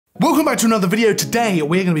Welcome back to another video. Today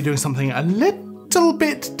we're going to be doing something a little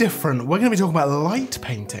bit different. We're going to be talking about light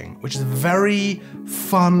painting, which is a very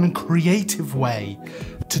fun, creative way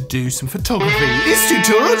to do some photography. It's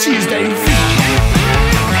Tutorial Tuesday.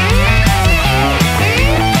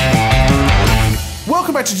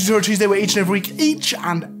 Welcome back to Tutorial Tuesday, where each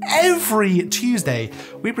and every Tuesday,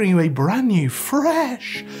 we bring you a brand new,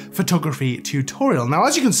 fresh photography tutorial. Now,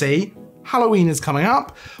 as you can see, Halloween is coming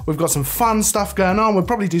up. We've got some fun stuff going on. We'll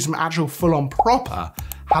probably do some actual full-on proper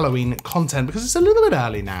Halloween content because it's a little bit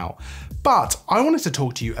early now. But I wanted to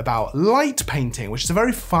talk to you about light painting, which is a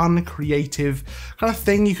very fun, creative kind of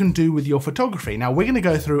thing you can do with your photography. Now, we're going to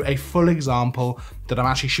go through a full example that I'm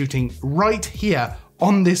actually shooting right here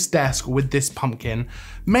on this desk with this pumpkin,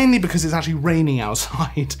 mainly because it's actually raining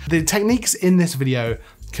outside. The techniques in this video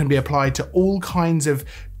can be applied to all kinds of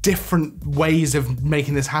different ways of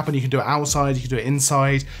making this happen. You can do it outside, you can do it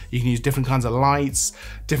inside, you can use different kinds of lights,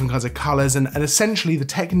 different kinds of colors, and essentially the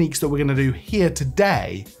techniques that we're gonna do here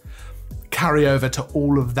today carry over to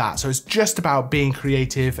all of that. So it's just about being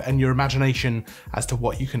creative and your imagination as to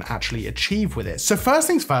what you can actually achieve with it. So first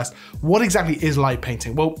things first, what exactly is light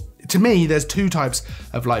painting? Well, to me, there's two types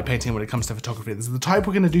of light painting when it comes to photography. There's the type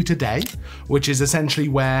we're gonna do today, which is essentially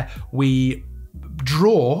where we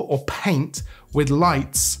draw or paint with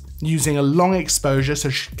lights using a long exposure, so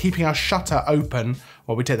keeping our shutter open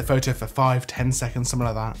while we take the photo for 5-10 seconds, something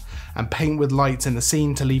like that, and paint with lights in the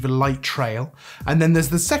scene to leave a light trail. And then there's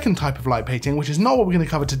the second type of light painting, which is not what we're going to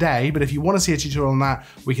cover today, but if you want to see a tutorial on that,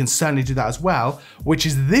 we can certainly do that as well, which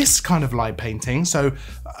is this kind of light painting. So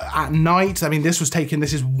at night, I mean, this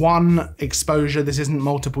is one exposure, this isn't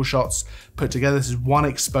multiple shots put together, this is one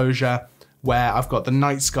exposure where I've got the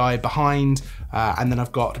night sky behind, and then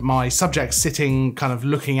I've got my subject sitting kind of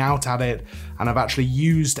looking out at it, and I've actually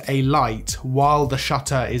used a light while the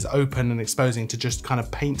shutter is open and exposing to just kind of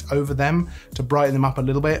paint over them to brighten them up a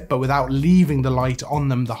little bit, but without leaving the light on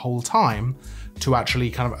them the whole time to actually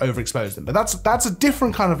kind of overexpose them. But that's a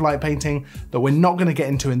different kind of light painting that we're not gonna get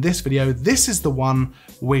into in this video. This is the one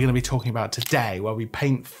we're gonna be talking about today, where we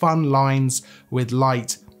paint fun lines with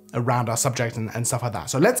light around our subject and stuff like that.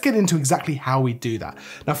 So let's get into exactly how we do that.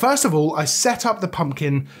 Now, first of all, I set up the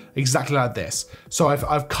pumpkin exactly like this. So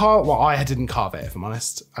I've carved, well, I didn't carve it, if I'm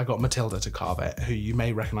honest. I got Matilda to carve it, who you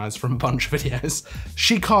may recognize from a bunch of videos.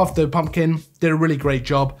 She carved the pumpkin, did a really great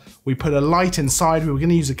job. We put a light inside. We were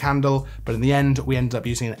gonna use a candle, but in the end, we ended up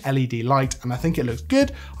using an LED light, and I think it looks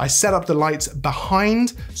good. I set up the lights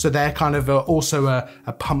behind, so they're kind of also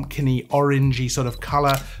a pumpkin-y, orangey sort of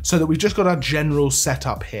color, so that we've just got our general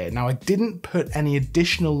setup here. Now, I didn't put any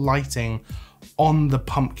additional lighting on the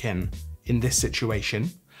pumpkin in this situation.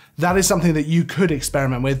 That is something that you could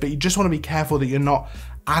experiment with, but you just want to be careful that you're not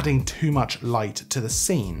adding too much light to the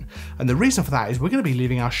scene. And the reason for that is we're going to be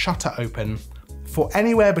leaving our shutter open for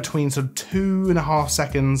anywhere between sort of 2.5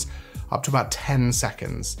 seconds up to about 10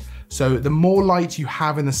 seconds. So the more light you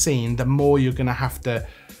have in the scene, the more you're going to have to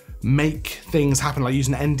make things happen, like use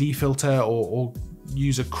an ND filter or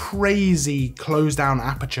use a crazy closed down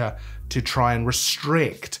aperture to try and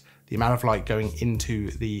restrict the amount of light going into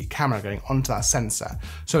the camera, going onto that sensor.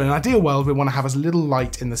 So in an ideal world, we want to have as little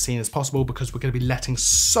light in the scene as possible because we're going to be letting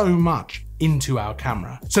so much into our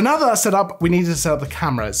camera. So now that that's set up, we need to set up the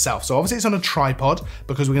camera itself. So obviously it's on a tripod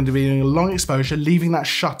because we're going to be doing a long exposure. Leaving that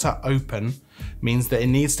shutter open means that it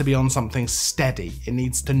needs to be on something steady. It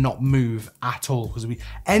needs to not move at all, because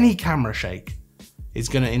any camera shake is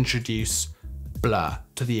going to introduce blur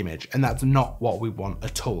to the image, and that's not what we want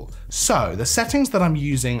at all. So the settings that I'm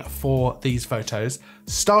using for these photos,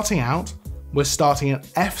 starting out, we're starting at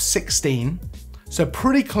f16, so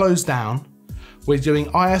pretty closed down. We're doing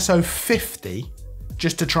ISO 50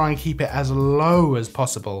 just to try and keep it as low as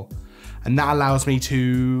possible, and that allows me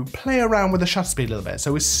to play around with the shutter speed a little bit.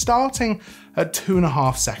 So we're starting at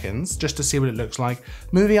 2.5 seconds just to see what it looks like,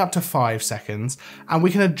 moving up to 5 seconds, and we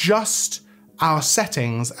can adjust our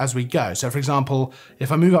settings as we go. So for example,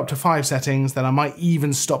 if I move up to 5 settings, then I might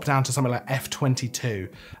even stop down to something like f22.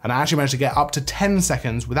 And I actually managed to get up to 10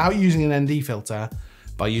 seconds without using an ND filter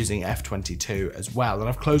by using f22 as well. And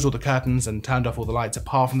I've closed all the curtains and turned off all the lights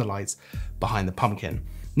apart from the lights behind the pumpkin.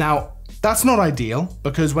 Now, that's not ideal,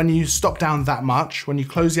 because when you stop down that much, when you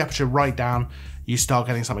close the aperture right down, you start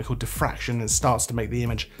getting something called diffraction. It starts to make the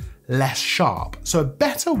image less sharp. So a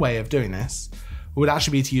better way of doing this would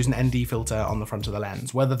actually be to use an ND filter on the front of the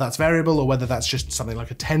lens. Whether that's variable or whether that's just something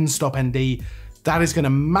like a 10-stop ND, that is going to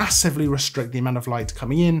massively restrict the amount of light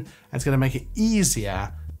coming in, and it's going to make it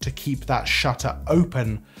easier to keep that shutter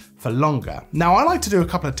open for longer. Now, I like to do a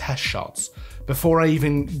couple of test shots. before I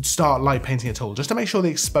even start light painting at all, just to make sure the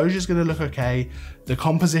exposure is going to look okay, the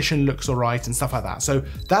composition looks all right and stuff like that. So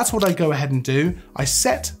that's what I go ahead and do. I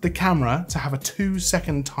set the camera to have a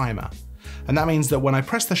 2-second timer. And that means that when I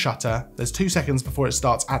press the shutter, there's 2 seconds before it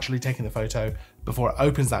starts actually taking the photo, before it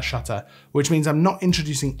opens that shutter, which means I'm not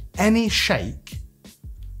introducing any shake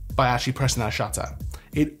by actually pressing that shutter.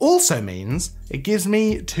 It also means it gives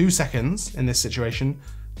me 2 seconds in this situation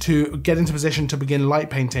to get into position to begin light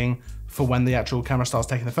painting for when the actual camera starts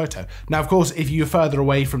taking the photo. Now, of course, if you're further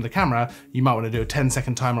away from the camera, you might want to do a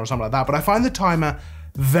 10-second timer or something like that, but I find the timer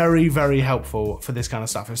very, very helpful for this kind of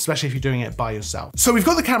stuff, especially if you're doing it by yourself. So we've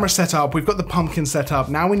got the camera set up, we've got the pumpkin set up.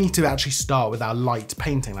 Now we need to actually start with our light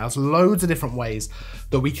painting. There's loads of different ways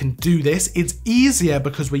that we can do this. It's easier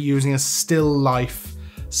because we're using a still life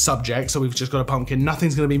subject. So we've just got a pumpkin,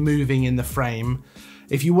 nothing's going to be moving in the frame.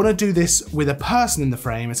 If you want to do this with a person in the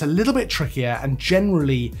frame, it's a little bit trickier, and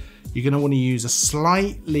generally you're going to want to use a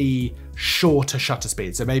slightly shorter shutter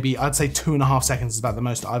speed. So maybe I'd say 2.5 seconds is about the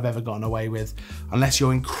most I've ever gotten away with, unless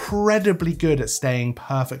you're incredibly good at staying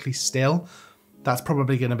perfectly still. That's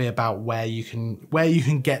probably going to be about where you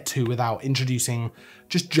can get to without introducing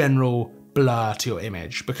just general blur to your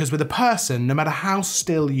image. Because with a person, no matter how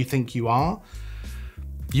still you think you are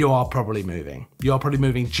probably moving. You're probably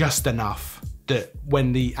moving just enough that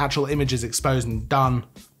when the actual image is exposed and done,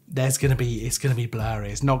 it's gonna be blurry.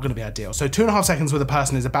 It's not gonna be ideal. So 2.5 seconds with a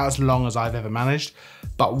person is about as long as I've ever managed.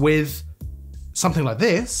 But with something like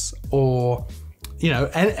this, or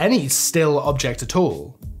any still object at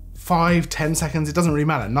all, 5-10 seconds, it doesn't really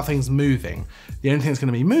matter. Nothing's moving. The only thing that's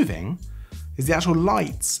gonna be moving is the actual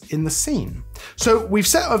lights in the scene. So we've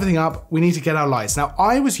set everything up, we need to get our lights. Now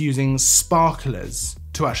I was using sparklers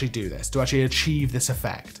to actually do this, to actually achieve this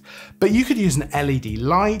effect. But you could use an LED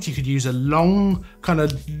light, you could use a long kind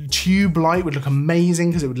of tube light, would look amazing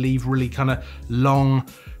because it would leave really kind of long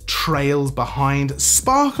trails behind.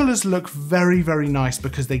 Sparklers look very, very nice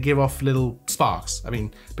because they give off little sparks. I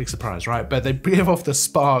mean, big surprise, right? But they give off the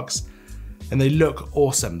sparks and they look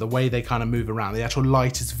awesome, the way they kind of move around. The actual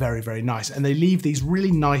light is very, very nice. And they leave these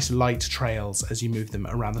really nice light trails as you move them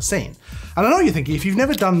around the scene. And I know you're thinking, if you've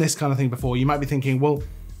never done this kind of thing before, you might be thinking, well,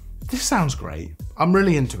 this sounds great. I'm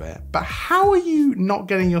really into it. But how are you not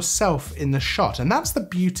getting yourself in the shot? And that's the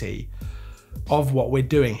beauty of what we're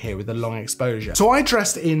doing here with the long exposure. So I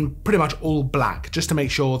dressed in pretty much all black just to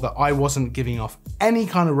make sure that I wasn't giving off any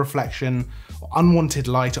kind of reflection or unwanted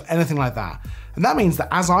light or anything like that. And that means that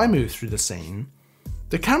as I move through the scene,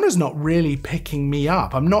 the camera's not really picking me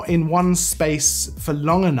up. I'm not in one space for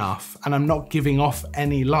long enough and I'm not giving off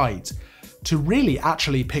any light to really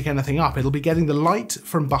actually pick anything up. It'll be getting the light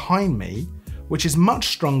from behind me, which is much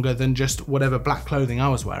stronger than just whatever black clothing I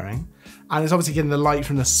was wearing. And it's obviously getting the light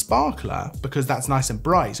from the sparkler because that's nice and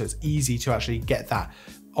bright, so it's easy to actually get that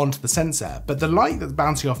onto the sensor. But the light that's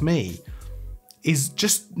bouncing off me is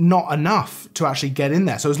just not enough to actually get in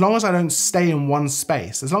there. So as long as I don't stay in one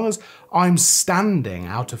space, as long as I'm standing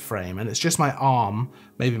out of frame and it's just my arm,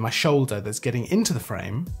 maybe my shoulder that's getting into the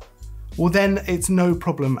frame, well then it's no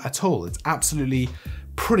problem at all. It's absolutely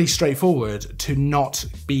pretty straightforward to not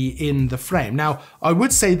be in the frame. Now, I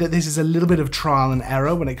would say that this is a little bit of trial and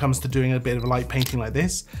error when it comes to doing a bit of light painting like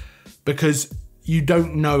this, because you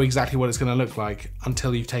don't know exactly what it's gonna look like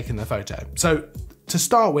until you've taken the photo. So to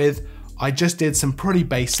start with, I just did some pretty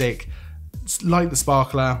basic, like the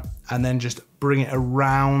sparkler, and then just bring it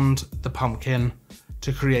around the pumpkin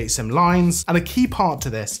to create some lines. And a key part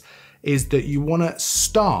to this is that you wanna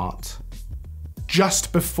start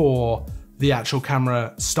just before the actual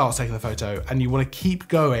camera starts taking the photo, and you wanna keep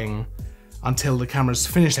going until the camera's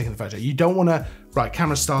finished taking the photo. You don't wanna, right,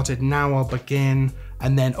 camera started, now I'll begin,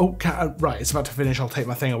 and then, oh, right, it's about to finish, I'll take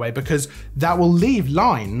my thing away, because that will leave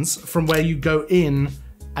lines from where you go in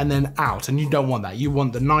and then out, and you don't want that. You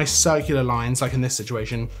want the nice circular lines, like in this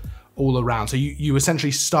situation, all around. So you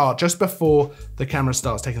essentially start just before the camera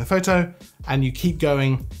starts taking the photo, and you keep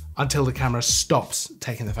going until the camera stops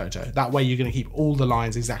taking the photo. That way you're gonna keep all the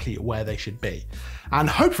lines exactly where they should be. And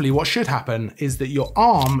hopefully what should happen is that your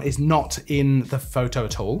arm is not in the photo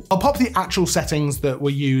at all. I'll pop the actual settings that were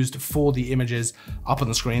used for the images up on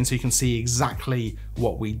the screen so you can see exactly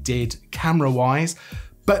what we did camera-wise.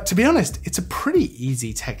 But to be honest, it's a pretty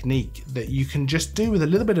easy technique that you can just do with a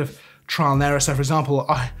little bit of trial and error. So for example,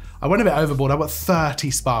 I went a bit overboard. I got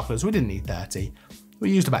 30 sparklers. We didn't need 30.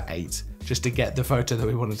 We used about 8 just to get the photo that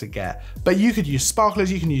we wanted to get. But you could use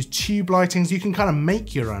sparklers, you can use tube lightings, you can kind of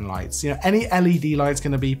make your own lights. You know, any LED light's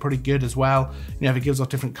gonna be pretty good as well. You know, if it gives off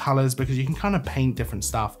different colors, because you can kind of paint different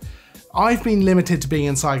stuff. I've been limited to being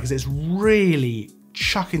inside because it's really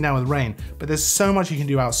chucking down with rain, but there's so much you can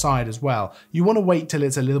do outside as well. You want to wait till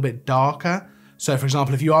it's a little bit darker. So for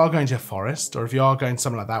example, if you are going to a forest or if you are going to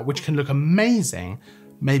something like that, which can look amazing,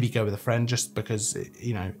 maybe go with a friend just because,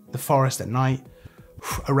 you know, the forest at night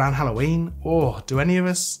around Halloween, or do any of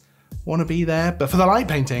us want to be there? But for the light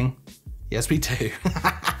painting, yes, we do.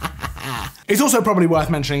 It's also probably worth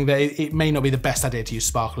mentioning that it may not be the best idea to use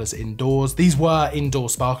sparklers indoors. These were indoor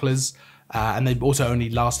sparklers, and they also only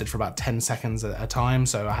lasted for about 10 seconds at a time,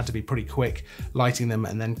 so I had to be pretty quick lighting them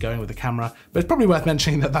and then going with the camera. But it's probably worth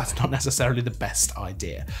mentioning that that's not necessarily the best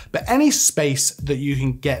idea. But any space that you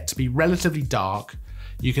can get to be relatively dark,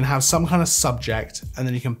 you can have some kind of subject, and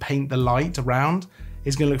then you can paint the light around,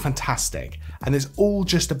 is going to look fantastic. And it's all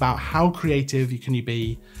just about how creative can you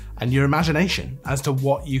be and your imagination as to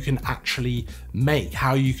what you can actually make,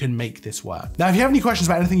 how you can make this work. Now, if you have any questions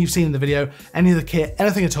about anything you've seen in the video, any of the kit,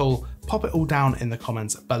 anything at all, pop it all down in the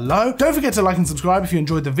comments below. Don't forget to like and subscribe if you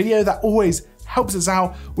enjoyed the video. That always helps us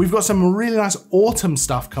out. We've got some really nice autumn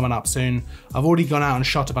stuff coming up soon. I've already gone out and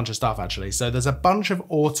shot a bunch of stuff actually. So there's a bunch of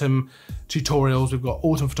autumn tutorials. We've got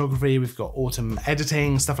autumn photography, we've got autumn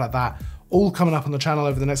editing, stuff like that, all coming up on the channel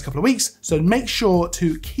over the next couple of weeks. So make sure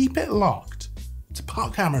to keep it locked to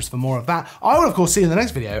Park Cameras for more of that. I will of course see you in the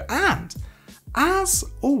next video. And as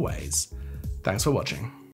always, thanks for watching.